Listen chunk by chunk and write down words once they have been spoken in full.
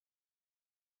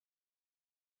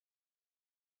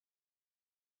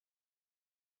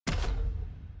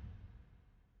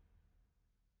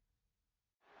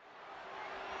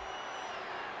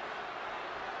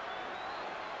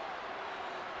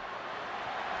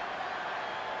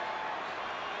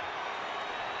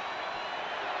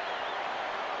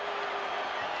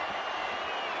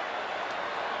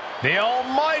The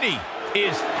Almighty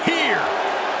is here.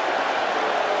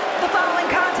 The following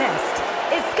contest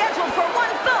is scheduled for one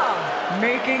fall.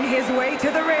 Making his way to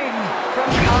the ring from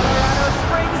Colorado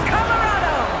Springs,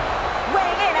 Colorado,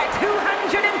 weighing in at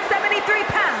 273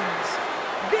 pounds,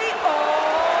 the Almighty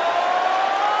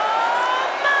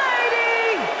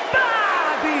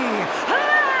Bobby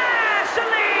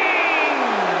Lashley!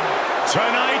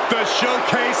 Tonight, the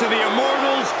showcase of the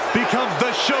Immortals becomes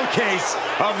the showcase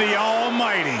of the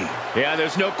Almighty. Yeah,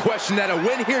 there's no question that a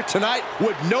win here tonight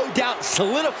would no doubt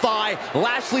solidify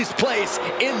Lashley's place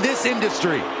in this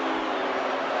industry.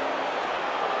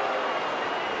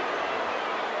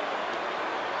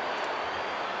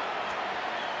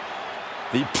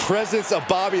 The presence of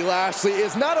Bobby Lashley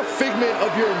is not a figment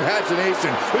of your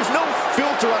imagination. There's no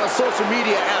filter on a social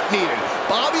media app needed.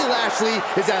 Bobby Lashley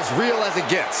is as real as it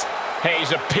gets. Hey,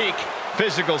 he's a peak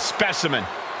physical specimen.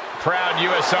 Proud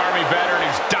U.S. Army veteran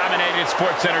who's dominated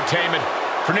sports entertainment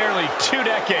for nearly 2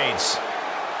 decades.